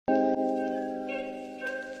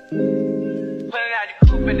Pulling out the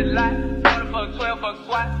coupe in the lot, order for a 12 fuck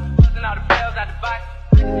swat, busting all the bells out the box,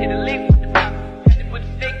 hit a leaf with the pop, had to put the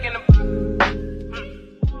stick in the box.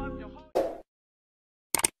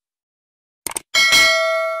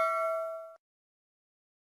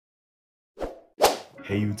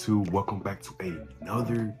 Hey YouTube, welcome back to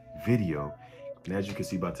another video. And as you can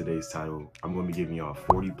see by today's title, I'm going to be giving y'all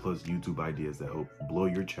 40 plus YouTube ideas that help blow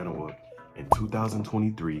your channel up in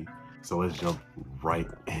 2023. So let's jump right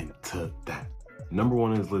into that. Number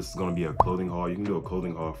one on this list is going to be a clothing haul. You can do a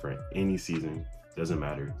clothing haul for any season, doesn't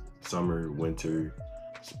matter. Summer, winter,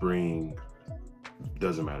 spring,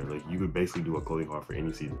 doesn't matter. Like, you could basically do a clothing haul for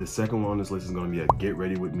any season. The second one on this list is going to be a get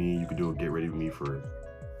ready with me. You could do a get ready with me for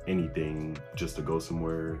anything, just to go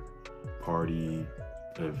somewhere, party,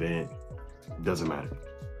 an event, doesn't matter.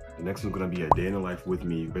 The next one's gonna be a day in the life with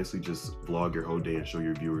me. Basically just vlog your whole day and show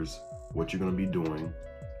your viewers what you're gonna be doing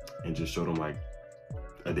and just show them like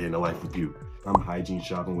a day in the life with you. I'm hygiene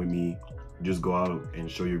shopping with me. Just go out and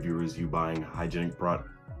show your viewers you buying hygienic products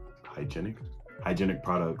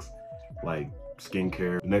like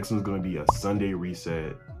skincare. The next one's gonna be a Sunday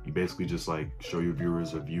reset. You basically just like show your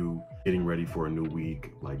viewers of you getting ready for a new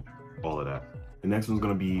week, like all of that. The next one's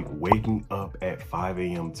gonna be waking up at 5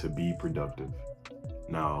 a.m. to be productive.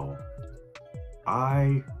 Now,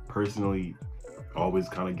 I personally always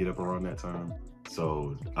kind of get up around that time,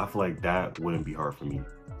 so I feel like that wouldn't be hard for me. You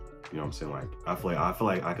know what I'm saying? Like, I feel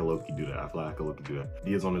like I can low-key do that. I feel like I can low-key do that.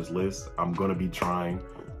 Ideas on this list, I'm gonna be trying.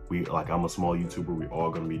 I'm a small YouTuber. We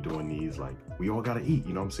all gonna be doing these. Like, we all gotta eat.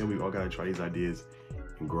 You know what I'm saying? We all gotta try these ideas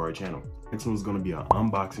and grow our channel. Next one's gonna be an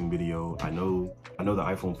unboxing video. I know the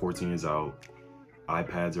iPhone 14 is out.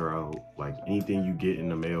 iPads are out. Like, anything you get in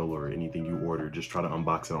the mail or anything you order, just try to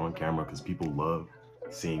unbox it on camera because people love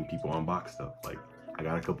seeing people unbox stuff. Like, I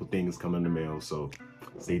got a couple things coming in the mail, so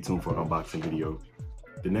stay tuned for an unboxing video.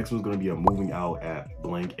 The next one's gonna be a moving out at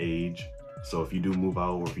blank age. So if you do move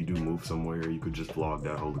out or if you do move somewhere, you could just vlog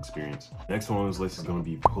that whole experience. Next one on this list is gonna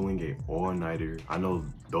be pulling a all-nighter. I know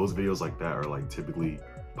those videos like that are like typically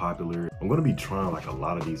popular. I'm gonna be trying like a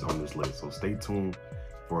lot of these on this list, so stay tuned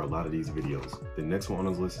for a lot of these videos. The next one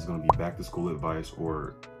on this list is gonna be back to school advice,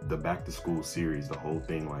 or the back to school series, the whole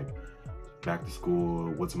thing, like back to school,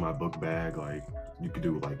 what's in my book bag. Like, you could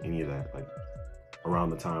do like any of that, like around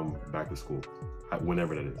the time back to school,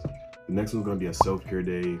 whenever that is. The next one's gonna be a self-care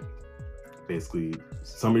day. Basically,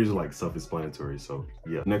 some of these are like self-explanatory, so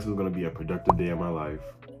yeah. Next one's gonna be a productive day of my life.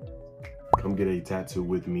 Come get a tattoo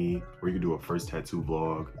with me, or you can do a first tattoo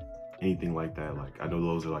vlog, anything like that. Like, I know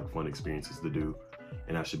those are like fun experiences to do,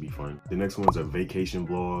 and that should be fun. The next one's a vacation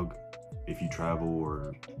vlog. If you travel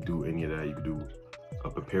or do any of that, you could do a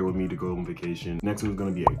prepare with me to go on vacation. Next one's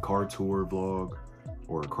gonna be a car tour vlog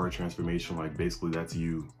or a car transformation. Like, basically that's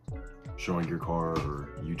you showing your car or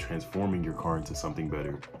you transforming your car into something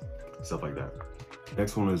better, stuff like that.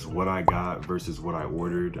 Next one is what I got versus what I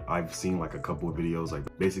ordered. I've seen like a couple of videos, like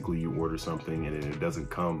basically you order something and then it doesn't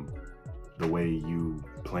come the way you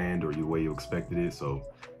planned or the way you expected it. So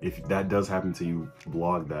if that does happen to you,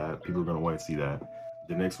 vlog that. People are gonna want to see that.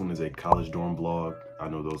 The next one is a college dorm vlog. I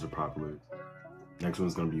know those are popular. Next one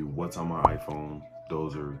is gonna be what's on my iPhone.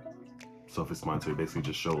 Those are self-explanatory. Basically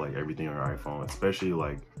just show like everything on your iPhone, especially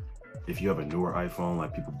like if you have a newer iPhone,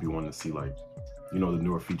 like people be wanting to see like, you know, the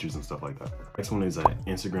newer features and stuff like that. Next one is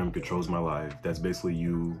Instagram controls my life. That's basically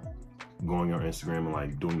you going on Instagram and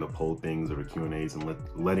like doing the poll things or the Q&As and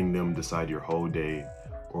letting them decide your whole day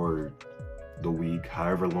or the week,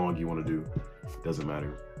 however long you want to do, doesn't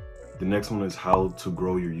matter. The next one is how to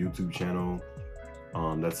grow your YouTube channel.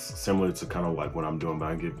 That's similar to kind of like what I'm doing, but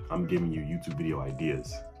I'm giving you YouTube video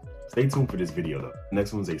ideas. Stay tuned for this video though.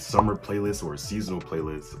 Next one's a summer playlist or a seasonal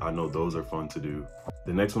playlist. I know those are fun to do.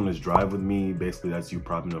 The next one is drive with me. Basically that's you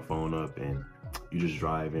propping the phone up and you just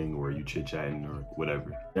driving or you chit-chatting or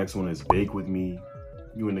whatever. Next one is bake with me.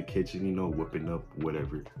 You in the kitchen, you know, whipping up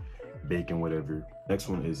whatever, baking whatever. Next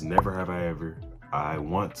one is never have I ever. I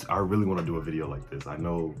really want to do a video like this. I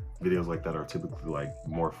know videos like that are typically like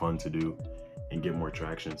more fun to do and get more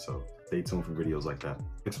traction, so stay tuned for videos like that.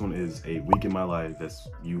 Next one is a week in my life. That's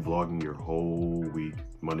you vlogging your whole week,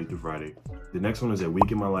 Monday through Friday. The next one is a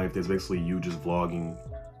week in my life. That's basically you just vlogging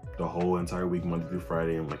the whole entire week, Monday through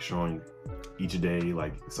Friday, and like showing each day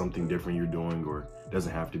like something different you're doing, or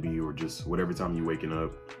doesn't have to be, or just whatever time you're waking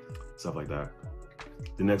up, stuff like that.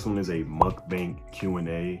 The next one is a mukbang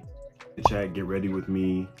Q&A. The chat, get ready with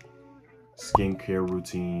me, skincare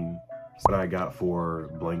routine, what I got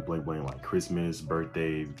for blank blank blank, like Christmas,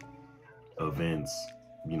 birthday, events,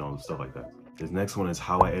 you know, stuff like that. This next one is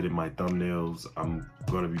how I edit my thumbnails. I'm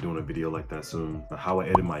going to be doing a video like that soon. How I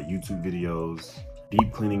edit my YouTube videos,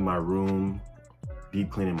 Deep cleaning my room, deep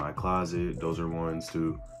cleaning my closet, those are ones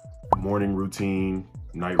too. Morning routine,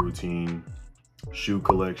 night routine, shoe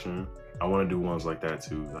collection. I want to do ones like that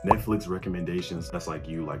too. Netflix recommendations, that's like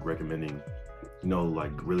you like recommending, you know,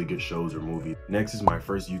 like really good shows or movies. Next is my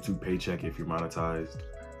first YouTube paycheck if you're monetized.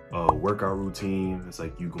 Workout routine, it's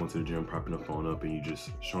like you going to the gym, propping the phone up and you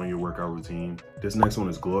just showing your workout routine. This next one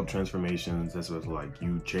is glow up transformations. That's what's like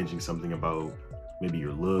you changing something about maybe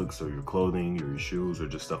your looks or your clothing or your shoes or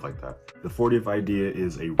just stuff like that. The 40th idea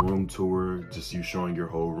is a room tour, just you showing your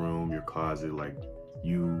whole room, your closet, like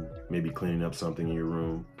you maybe cleaning up something in your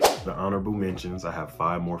room. The honorable mentions, I have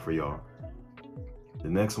 5 more for y'all. The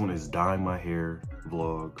next one is dyeing my hair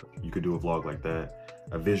vlog. You could do a vlog like that.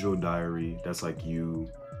 A visual diary, that's like you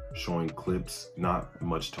showing clips, not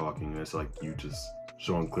much talking. That's like you just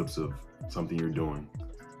showing clips of something you're doing.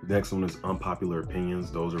 The next one is unpopular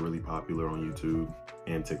opinions. Those are really popular on YouTube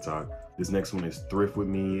and TikTok. This next one is thrift with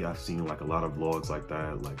me. I've seen like a lot of vlogs like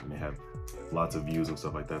that, like they have lots of views and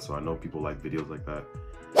stuff like that. So I know people like videos like that.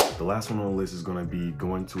 The last one on the list is gonna be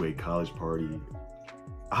going to a college party.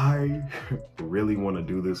 I really want to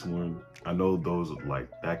do this one. I know those like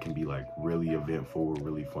that can be like really eventful,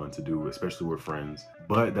 really fun to do, especially with friends.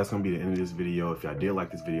 But that's gonna be the end of this video. If y'all did like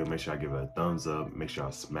this video, make sure I give it a thumbs up. Make sure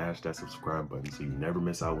I smash that subscribe button so you never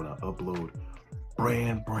miss out when I upload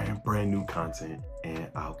brand new content. And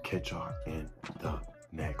I'll catch y'all in the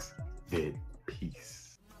next vid.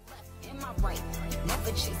 Peace. In my right,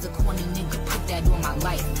 never chase a corny nigga, put that on my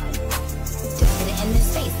life. Put it in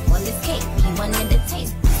his face, on this cake, he wanted the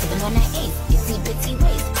taste. Sipping on that ace, itsy bitsy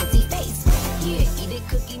waist, pretty face. Yeah, eat it,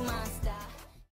 cookie monster.